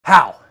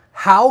How?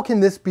 How can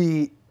this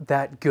be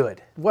that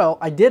good? Well,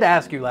 I did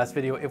ask you last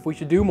video if we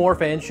should do more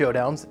fan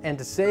showdowns, and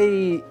to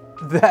say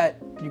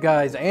that you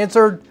guys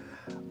answered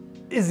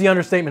is the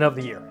understatement of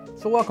the year.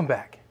 So welcome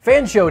back.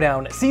 Fan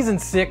Showdown, Season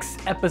 6,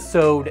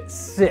 Episode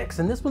 6,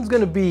 and this one's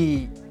gonna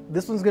be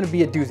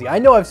a doozy. I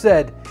know I've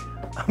said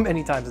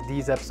many times that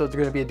these episodes are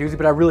gonna be a doozy,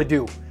 but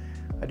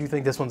I do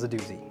think this one's a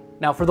doozy.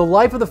 Now, for the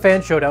life of the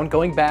Fan Showdown,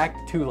 going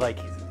back to like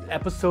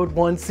Episode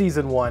 1,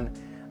 Season 1,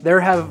 there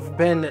have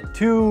been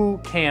two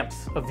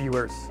camps of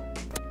viewers.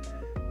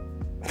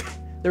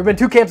 There have been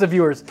two camps of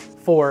viewers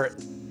for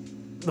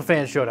the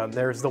Fan Showdown.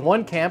 There's the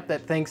one camp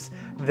that thinks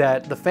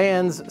that the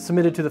fans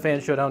submitted to the Fan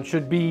Showdown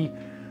should be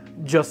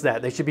just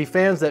that. They should be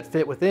fans that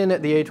fit within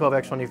the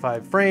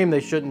A12X25 frame.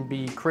 They shouldn't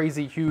be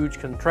crazy, huge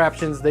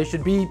contraptions. They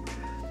should be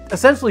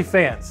essentially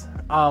fans.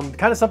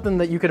 Kind of something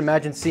that you could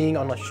imagine seeing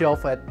on a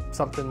shelf at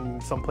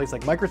someplace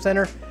like Micro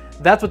Center.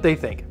 That's what they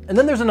think. And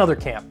then there's another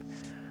camp.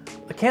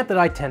 The camp that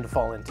I tend to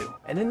fall into.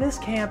 And in this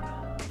camp,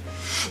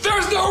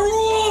 there's no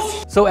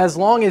rules! So as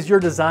long as your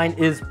design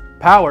is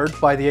powered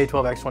by the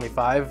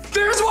A12X25,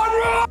 there's one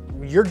rule!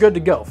 You're good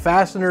to go.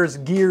 Fasteners,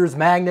 gears,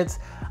 magnets,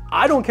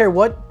 I don't care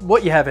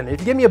what you have in it.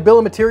 If you give me a bill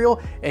of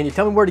material and you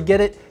tell me where to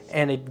get it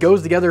and it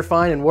goes together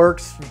fine and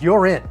works,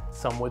 you're in.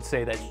 Some would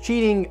say that's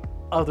cheating.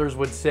 Others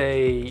would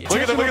say...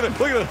 Look at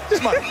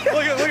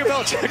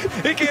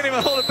Belichick. He can't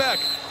even hold it back.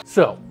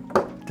 So,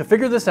 to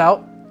figure this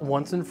out,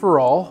 once and for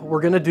all,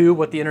 we're gonna do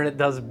what the internet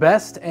does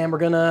best, and we're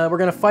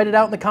gonna fight it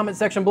out in the comment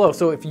section below.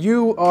 So if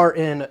you are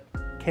in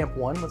Camp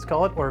 1, let's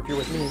call it, or if you're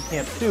with me in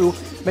Camp 2,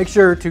 make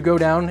sure to go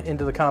down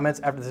into the comments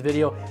after this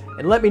video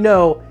and let me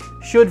know,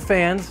 should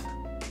fans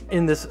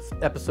in this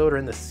episode or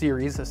in this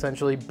series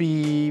essentially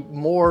be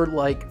more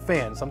like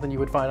fans, something you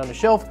would find on the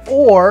shelf,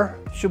 or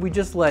should we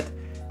just let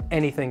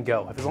anything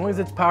go? As long as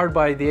it's powered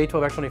by the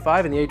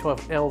A12X25 and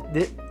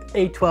the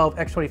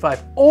A12X25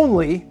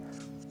 only,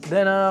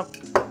 then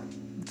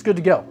it's good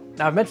to go.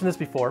 Now, I've mentioned this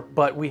before,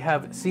 but we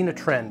have seen a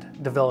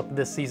trend develop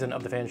this season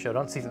of the Fan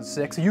Showdown, Season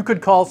 6. You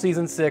could call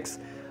Season 6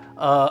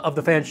 of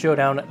the Fan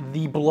Showdown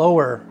the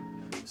blower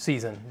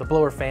season, the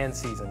blower fan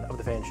season of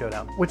the Fan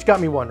Showdown, which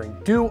got me wondering,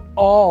 do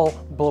all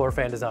blower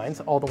fan designs,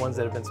 all the ones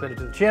that have been submitted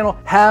to the channel,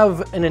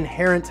 have an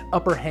inherent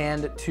upper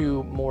hand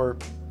to more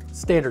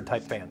standard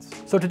type fans?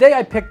 So today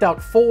I picked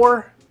out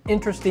 4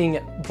 interesting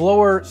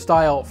blower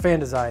style fan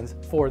designs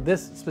for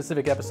this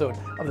specific episode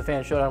of the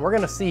Fan Showdown. We're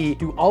gonna see,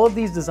 do all of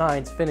these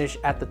designs finish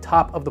at the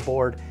top of the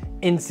board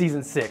in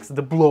Season 6,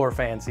 the blower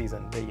fan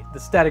season, the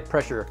static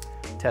pressure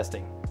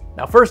testing.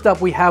 Now, first up,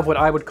 we have what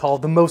I would call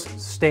the most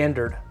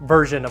standard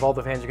version of all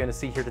the fans you're gonna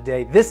see here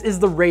today. This is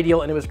the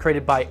radial, and it was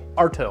created by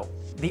Arto.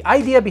 The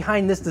idea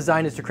behind this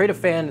design is to create a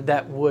fan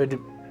that would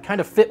kind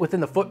of fit within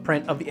the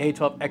footprint of the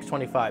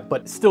A12X25,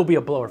 but still be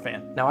a blower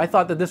fan. Now, I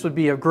thought that this would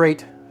be a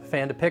great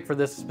fan to pick for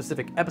this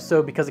specific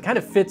episode because it kind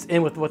of fits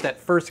in with what that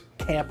first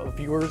camp of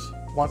viewers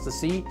wants to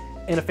see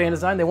in a fan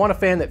design. They want a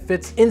fan that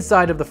fits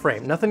inside of the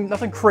frame.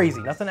 Nothing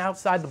crazy, nothing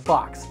outside the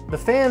box. The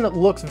fan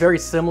looks very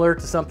similar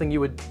to something you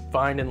would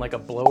find in like a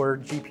blower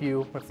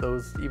GPU, if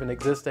those even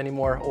exist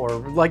anymore, or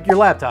like your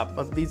laptop.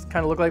 These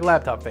kind of look like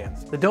laptop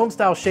fans. The dome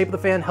style shape of the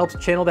fan helps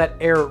channel that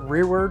air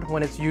rearward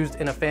when it's used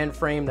in a fan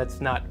frame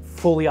that's not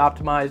fully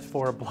optimized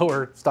for a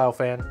blower style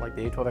fan like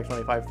the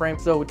A12X25 frame.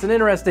 So it's an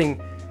interesting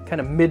kind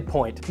of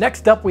midpoint.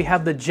 Next up, we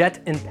have the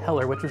jet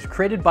impeller, which was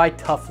created by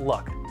Tough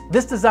Luck.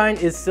 This design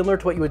is similar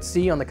to what you would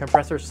see on the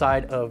compressor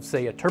side of,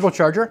 say, a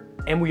turbocharger.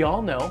 And we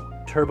all know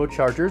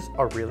turbochargers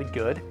are really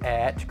good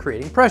at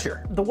creating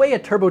pressure. The way a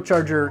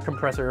turbocharger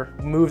compressor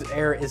moves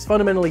air is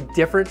fundamentally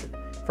different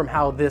from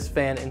how this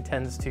fan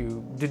intends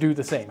to do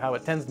the same, how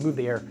it tends to move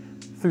the air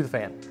through the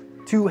fan.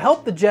 To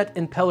help the jet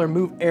impeller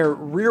move air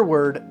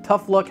rearward,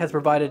 Tough Luck has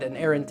provided an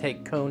air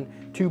intake cone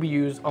to be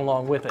used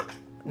along with it.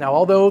 Now,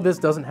 although this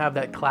doesn't have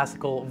that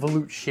classical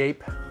volute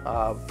shape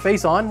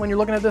face on when you're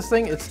looking at this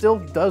thing, it still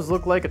does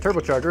look like a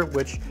turbocharger,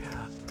 which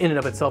in and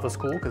of itself is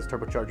cool because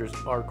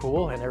turbochargers are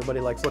cool and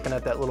everybody likes looking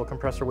at that little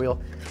compressor wheel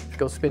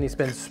go spinny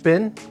spin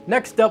spin.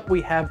 Next up,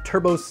 we have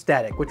Turbo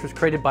Static, which was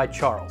created by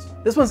Charles.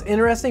 This one's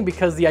interesting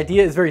because the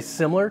idea is very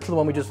similar to the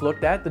one we just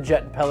looked at, the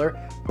jet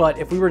impeller, but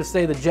if we were to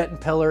say the jet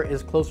impeller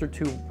is closer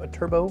to a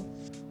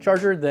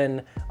turbocharger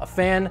than a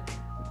fan,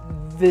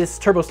 this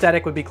Turbo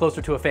Static would be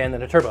closer to a fan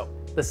than a turbo.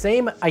 The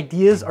same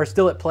ideas are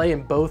still at play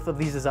in both of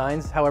these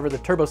designs. However, the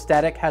Turbo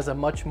Static has a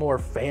much more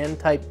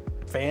fan-type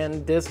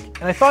fan disc.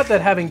 And I thought that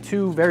having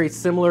two very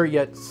similar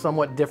yet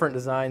somewhat different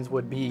designs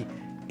would be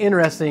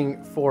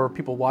interesting for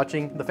people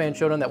watching the Fan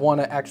Showdown that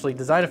want to actually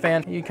design a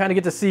fan. You kind of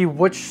get to see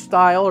which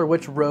style or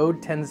which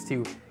road tends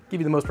to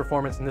give you the most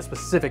performance in this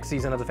specific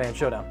season of the Fan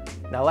Showdown.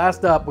 Now,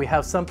 last up, we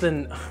have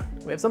something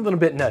a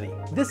bit nutty.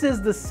 This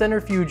is the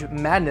Centrifuge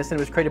Madness,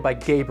 and it was created by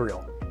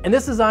Gabriel. And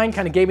this design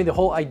kind of gave me the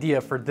whole idea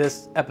for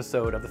this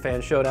episode of the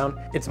Fan Showdown.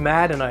 It's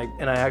mad, and I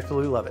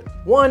absolutely love it.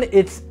 One,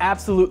 it's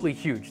absolutely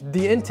huge.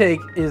 The intake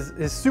is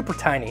super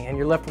tiny, and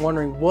you're left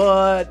wondering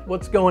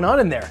what's going on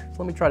in there.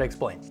 So let me try to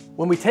explain.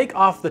 When we take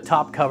off the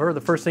top cover,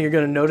 the first thing you're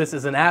going to notice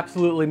is an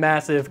absolutely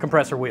massive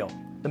compressor wheel.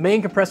 The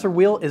main compressor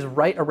wheel is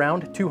right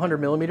around 200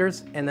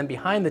 millimeters, and then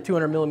behind the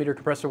 200 millimeter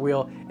compressor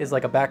wheel is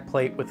like a back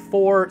plate with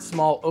 4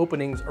 small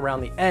openings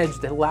around the edge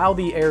to allow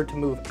the air to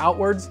move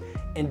outwards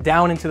and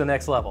down into the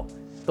next level.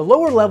 The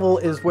lower level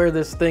is where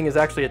this thing is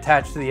actually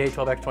attached to the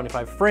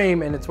A12X25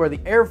 frame, and it's where the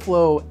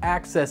airflow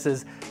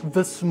accesses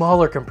the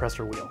smaller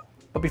compressor wheel.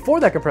 But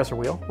before that compressor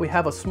wheel, we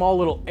have a small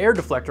little air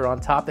deflector on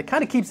top that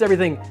kind of keeps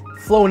everything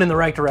flowing in the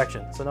right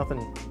direction, so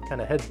nothing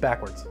kind of heads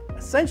backwards.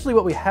 Essentially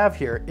what we have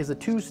here is a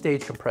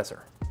 2-stage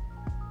compressor.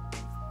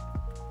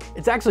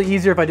 It's actually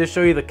easier if I just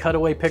show you the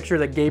cutaway picture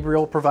that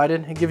Gabriel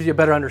provided. It gives you a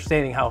better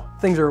understanding how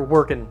things are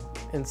working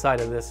inside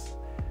of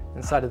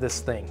this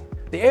thing.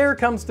 The air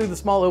comes through the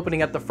small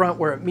opening at the front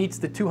where it meets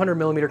the 200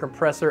 millimeter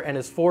compressor and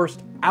is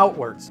forced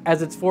outwards.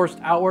 As it's forced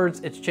outwards,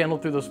 it's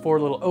channeled through those 4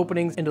 little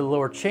openings into the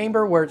lower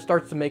chamber where it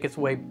starts to make its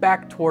way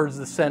back towards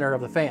the center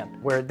of the fan,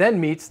 where it then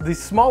meets the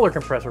smaller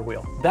compressor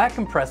wheel. That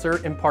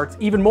compressor imparts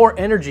even more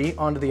energy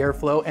onto the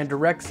airflow and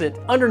directs it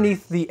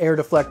underneath the air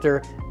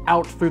deflector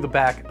out through the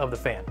back of the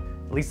fan.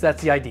 At least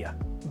that's the idea.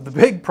 The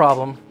big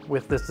problem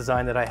with this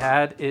design that I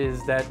had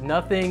is that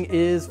nothing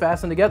is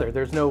fastened together.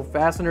 There's no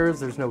fasteners,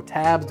 there's no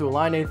tabs to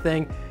align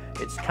anything.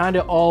 It's kind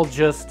of all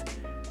just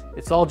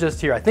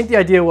here. I think the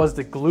idea was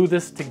to glue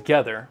this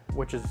together,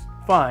 which is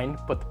fine,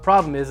 but the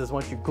problem is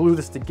once you glue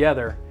this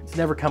together, it's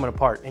never coming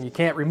apart, and you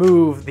can't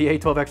remove the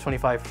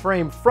A12X25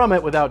 frame from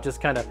it without just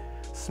kind of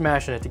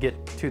smashing it to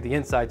get to the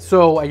inside.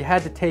 So I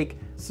had to take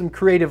some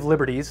creative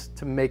liberties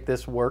to make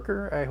this work,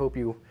 or I hope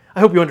you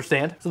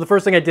understand. So the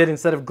first thing I did,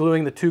 instead of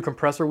gluing the 2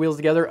 compressor wheels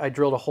together, I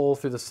drilled a hole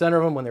through the center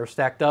of them when they were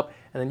stacked up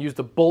and then used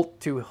a bolt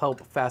to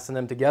help fasten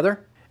them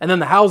together. And then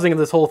the housing of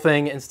this whole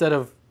thing, instead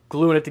of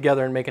gluing it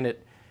together and making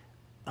it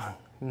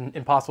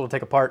impossible to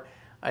take apart,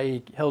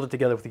 I held it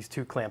together with these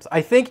 2 clamps.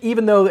 I think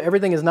even though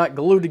everything is not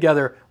glued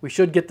together, we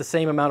should get the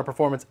same amount of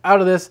performance out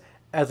of this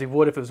as we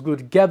would if it was glued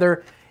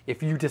together.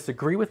 If you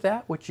disagree with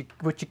that, which you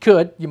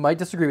could, you might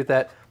disagree with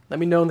that, let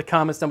me know in the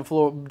comments down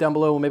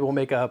below. Maybe we'll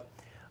make a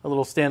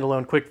little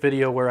standalone quick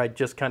video where I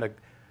just kind of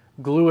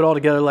glue it all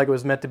together like it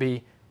was meant to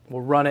be.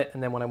 We'll run it,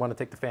 and then when I want to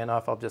take the fan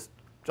off, I'll just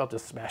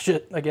smash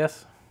it, I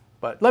guess.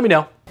 But let me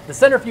know. The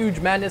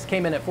centrifuge madness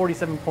came in at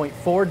 47.4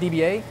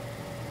 dBA.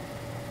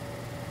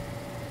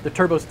 The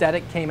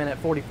turbostatic came in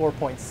at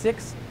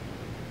 44.6.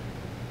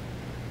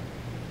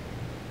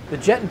 The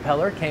jet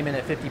impeller came in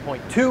at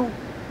 50.2.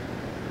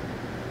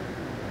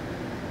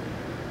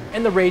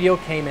 And the radio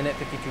came in at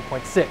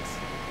 52.6.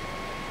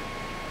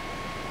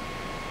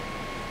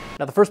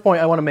 Now the first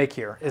point I want to make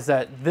here is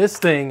that this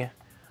thing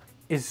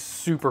is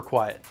super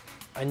quiet.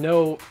 I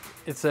know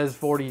it says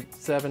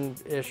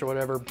 47-ish or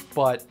whatever,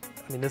 but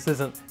I mean this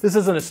isn't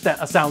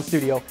a sound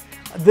studio.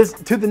 This,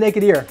 to the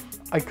naked ear,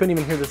 I couldn't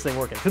even hear this thing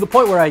working. To the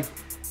point where I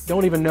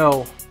don't even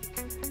know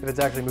if it's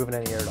actually moving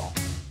any air at all.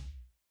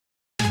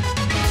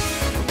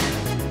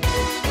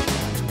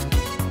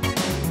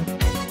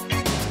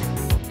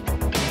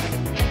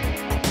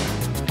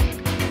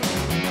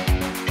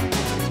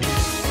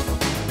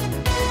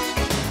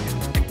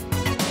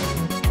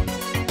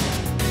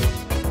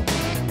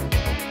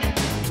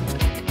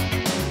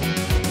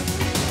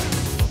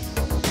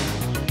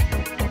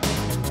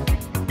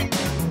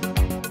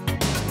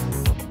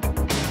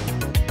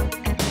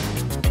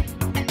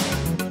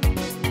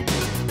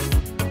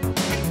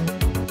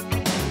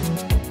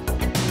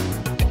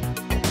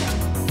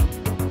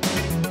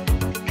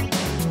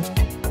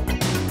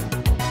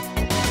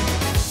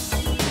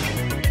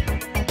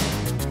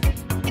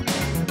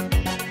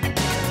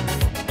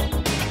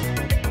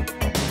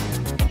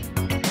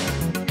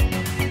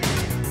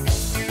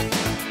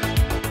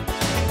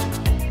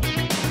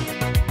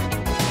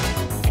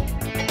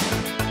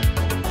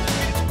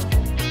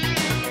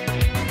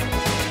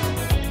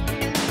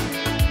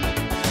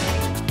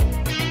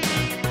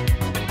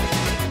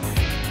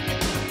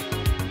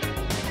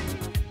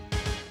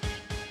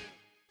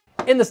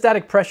 In the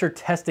static pressure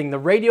testing, the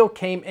radio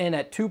came in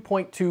at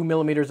 2.2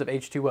 millimeters of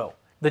H2O.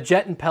 The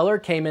jet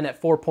impeller came in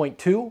at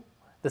 4.2.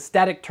 The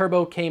static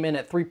turbo came in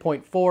at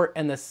 3.4,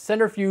 and the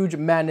centrifuge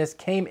madness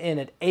came in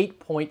at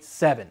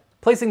 8.7.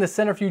 Placing the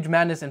centrifuge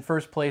madness in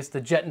first place, the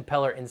jet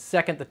impeller in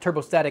second, the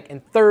turbostatic in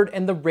third,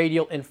 and the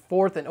radial in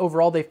fourth, and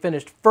overall they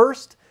finished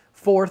first,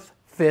 fourth,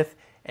 fifth,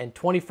 and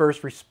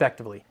 21st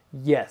respectively.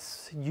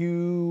 Yes,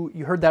 you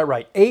heard that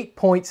right,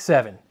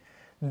 8.7.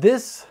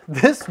 This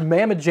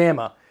mamma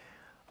jamma,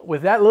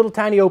 with that little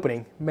tiny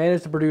opening,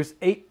 managed to produce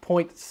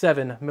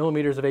 8.7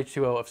 millimeters of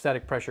H2O of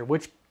static pressure,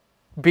 which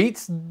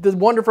beats the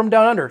wonder from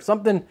down under.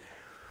 Something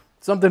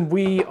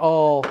we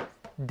all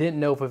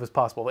didn't know if it was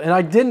possible. And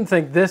I didn't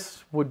think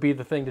this would be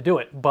the thing to do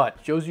it, but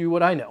shows you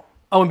what I know.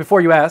 Oh, and before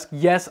you ask,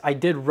 yes, I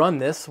did run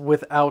this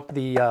without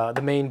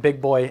the main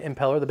big boy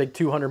impeller, the big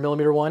 200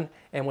 millimeter one.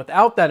 And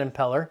without that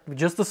impeller,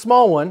 just the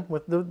small one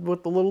with the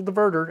little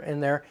diverter in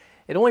there,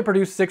 it only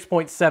produced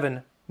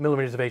 6.7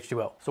 millimeters of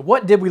H2O. So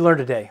what did we learn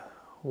today?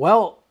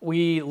 Well,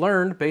 we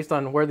learned, based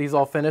on where these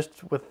all finished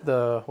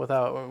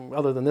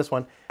other than this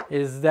one,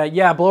 is that,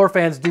 yeah, blower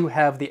fans do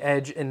have the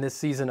edge in this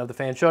season of the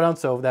Fan Showdown,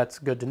 so that's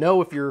good to know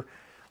if you're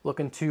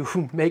looking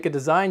to make a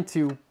design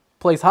to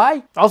place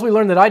high. Also, we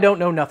learned that I don't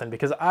know nothing,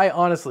 because I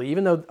honestly,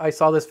 even though I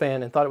saw this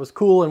fan and thought it was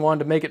cool and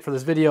wanted to make it for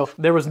this video,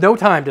 there was no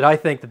time did I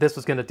think that this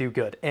was gonna do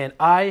good. And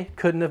I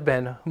couldn't have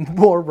been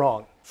more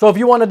wrong. So if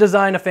you want to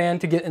design a fan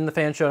to get in the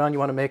Fan Showdown, you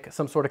want to make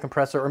some sort of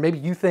compressor, or maybe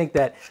you think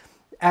that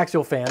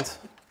axial fans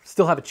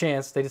still have a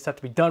chance, they just have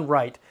to be done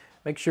right,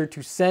 make sure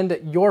to send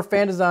your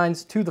fan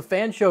designs to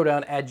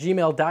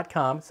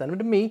thefanshowdown@gmail.com. Send them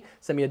to me.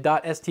 Send me a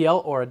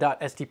 .stl or a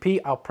 .stp.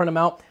 I'll print them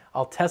out.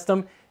 I'll test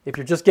them. If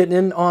you're just getting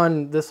in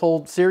on this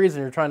whole series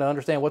and you're trying to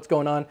understand what's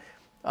going on,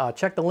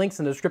 check the links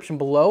in the description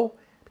below,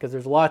 because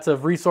there's lots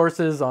of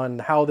resources on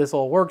how this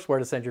all works, where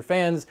to send your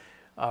fans,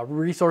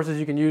 resources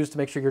you can use to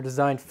make sure your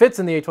design fits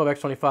in the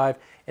A12X25.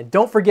 And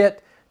don't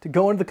forget to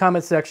go into the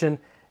comment section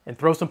and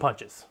throw some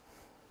punches.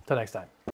 Till next time.